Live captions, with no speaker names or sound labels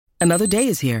Another day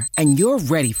is here, and you're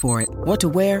ready for it. What to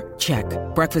wear? Check.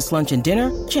 Breakfast, lunch, and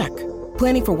dinner? Check.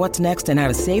 Planning for what's next and how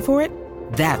to save for it?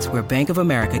 That's where Bank of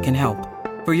America can help.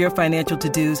 For your financial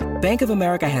to-dos, Bank of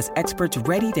America has experts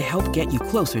ready to help get you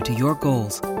closer to your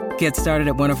goals. Get started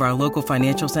at one of our local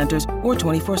financial centers or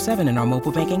 24/7 in our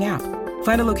mobile banking app.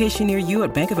 Find a location near you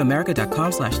at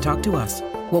bankofamerica.com/talktous.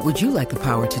 What would you like the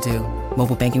power to do?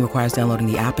 Mobile banking requires downloading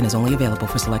the app and is only available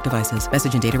for select devices.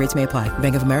 Message and data rates may apply.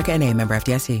 Bank of America N.A., member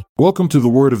FDIC. Welcome to the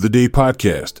Word of the Day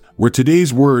podcast, where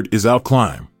today's word is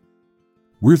Outclimb.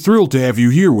 We're thrilled to have you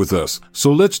here with us,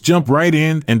 so let's jump right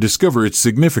in and discover its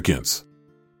significance.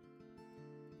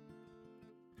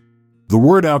 The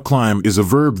word outclimb is a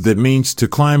verb that means to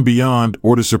climb beyond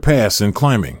or to surpass in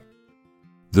climbing.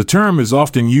 The term is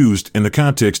often used in the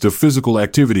context of physical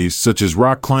activities such as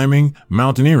rock climbing,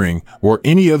 mountaineering, or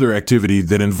any other activity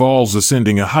that involves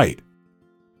ascending a height.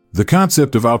 The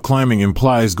concept of outclimbing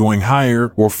implies going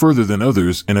higher or further than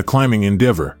others in a climbing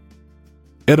endeavor.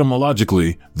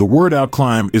 Etymologically, the word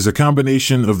outclimb is a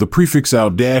combination of the prefix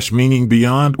out dash meaning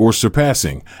beyond or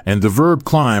surpassing, and the verb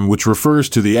climb which refers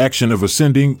to the action of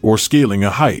ascending or scaling a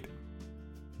height.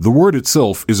 The word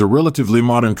itself is a relatively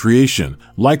modern creation,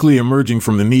 likely emerging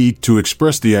from the need to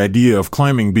express the idea of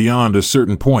climbing beyond a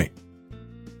certain point.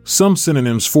 Some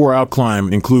synonyms for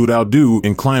outclimb include outdo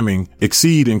in climbing,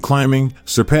 exceed in climbing,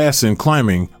 surpass in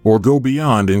climbing, or go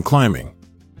beyond in climbing.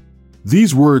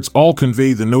 These words all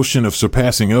convey the notion of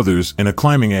surpassing others in a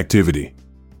climbing activity.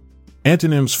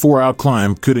 Antonyms for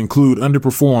outclimb could include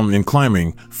underperform in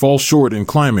climbing, fall short in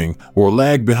climbing, or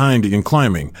lag behind in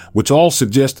climbing, which all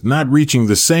suggest not reaching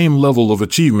the same level of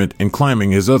achievement in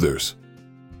climbing as others.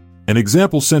 An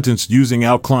example sentence using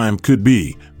outclimb could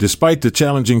be, despite the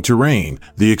challenging terrain,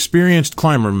 the experienced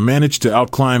climber managed to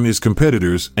outclimb his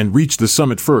competitors and reach the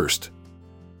summit first.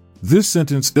 This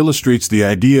sentence illustrates the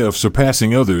idea of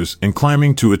surpassing others and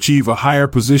climbing to achieve a higher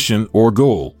position or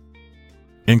goal.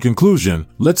 In conclusion,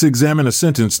 let's examine a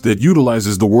sentence that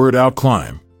utilizes the word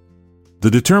outclimb. The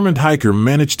determined hiker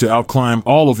managed to outclimb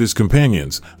all of his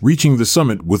companions, reaching the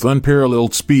summit with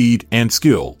unparalleled speed and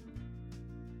skill.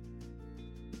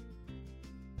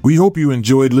 We hope you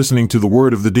enjoyed listening to the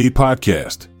Word of the Day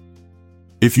podcast.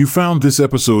 If you found this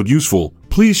episode useful,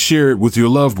 please share it with your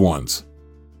loved ones.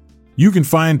 You can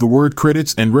find the word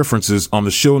credits and references on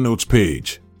the show notes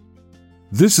page.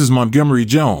 This is Montgomery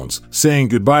Jones saying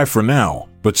goodbye for now,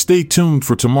 but stay tuned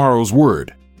for tomorrow's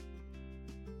word.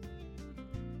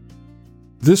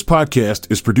 This podcast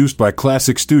is produced by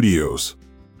Classic Studios.